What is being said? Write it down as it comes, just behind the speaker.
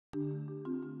The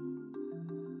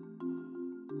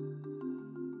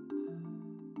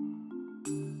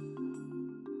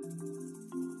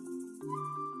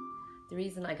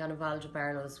reason I got involved with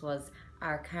Barlo's was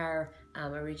our car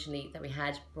originally that we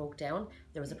had broke down.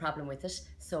 There was a problem with it,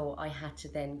 so I had to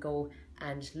then go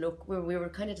and look. We were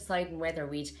kind of deciding whether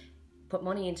we'd put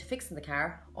money into fixing the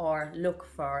car or look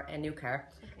for a new car.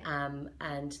 Okay.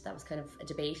 And that was kind of a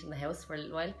debate in the house for a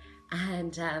little while.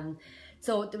 And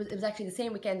so it was actually the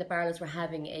same weekend that Barlo's were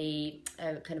having a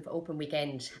kind of open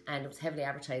weekend, and it was heavily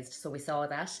advertised, so we saw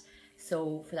that.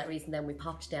 So for that reason then we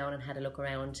popped down and had a look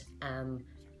around, and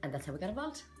that's how we got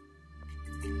involved.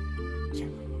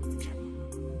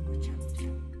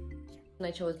 I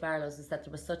chose Barlo's is that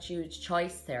there was such huge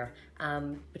choice there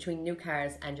between new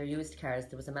cars and your used cars.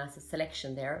 There was a massive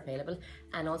selection there available,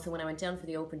 and also when I went down for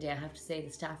the open day, I have to say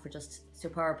the staff were just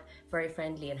superb, very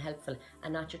friendly and helpful,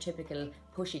 and not your typical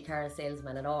pushy car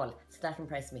salesman at all, so that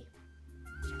impressed me.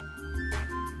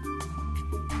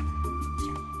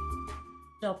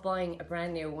 Up buying a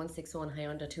brand new 161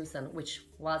 Hyundai Tucson, which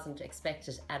wasn't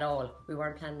expected at all. We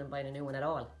weren't planning on buying a new one at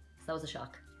all, so that was a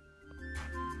shock.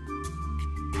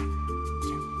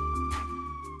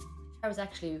 It was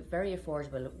actually very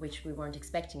affordable, which we weren't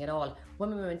expecting at all. When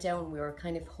we went down, we were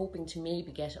kind of hoping to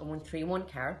maybe get a 131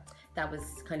 car. That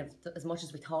was kind of as much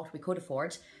as we thought we could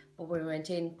afford. But when we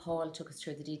went in, Paul took us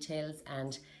through the details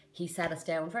and he sat us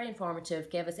down, very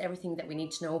informative, gave us everything that we need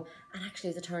to know. And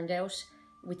actually, as it turned out,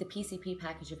 with the PCP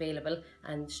package available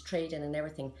and trade-in and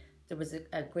everything, there was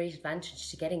a great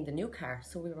advantage to getting the new car.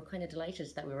 So we were kind of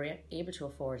delighted that we were able to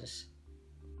afford it.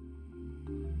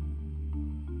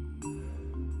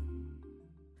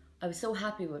 I was so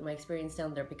happy with my experience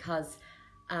down there because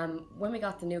when we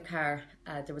got the new car,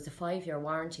 there was a 5-year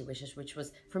warranty with it, which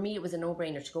was, for me, it was a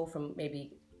no-brainer to go from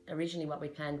maybe originally what we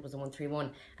planned was a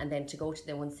 131 and then to go to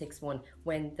the 161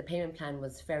 when the payment plan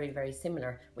was very, very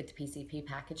similar with the PCP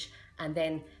package. And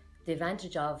then the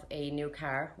advantage of a new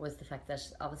car was the fact that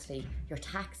obviously your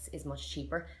tax is much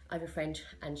cheaper. I have a friend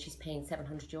and she's paying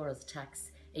 €700 tax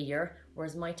a year,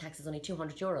 whereas my tax is only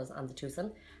 €200 on the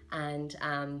Tucson. And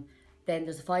then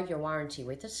there's a 5-year warranty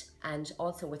with it, and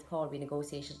also with Paul we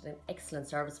negotiated an excellent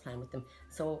service plan with them.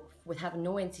 So with having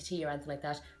no NCT or anything like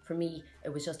that, for me it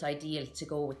was just ideal to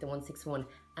go with the 161,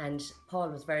 and Paul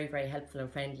was very, very helpful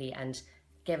and friendly and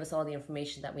gave us all the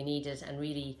information that we needed and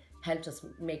really helped us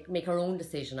make our own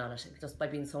decision on it just by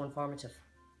being so informative.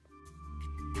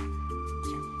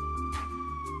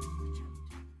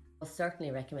 I'll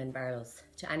certainly recommend Barlo's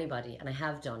to anybody, and I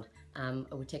have done.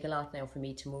 It would take a lot now for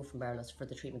me to move from Barlo's for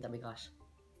the treatment that we got.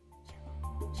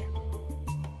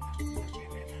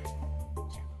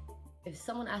 If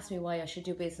someone asked me why I should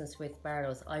do business with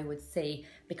Barlo's, I would say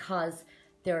because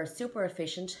they're super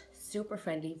efficient, super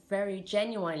friendly, very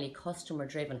genuinely customer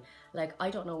driven. Like, I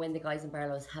don't know when the guys in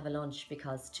Barlo's have a lunch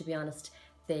because, to be honest,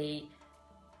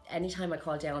 anytime I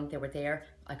called down, they were there.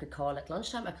 I could call at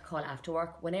lunchtime, I could call after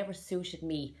work. Whenever suited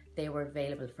me, they were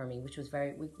available for me, which was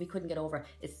we couldn't get over.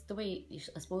 It's the way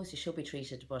I suppose you should be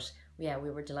treated, but yeah, we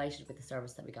were delighted with the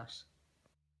service that we got.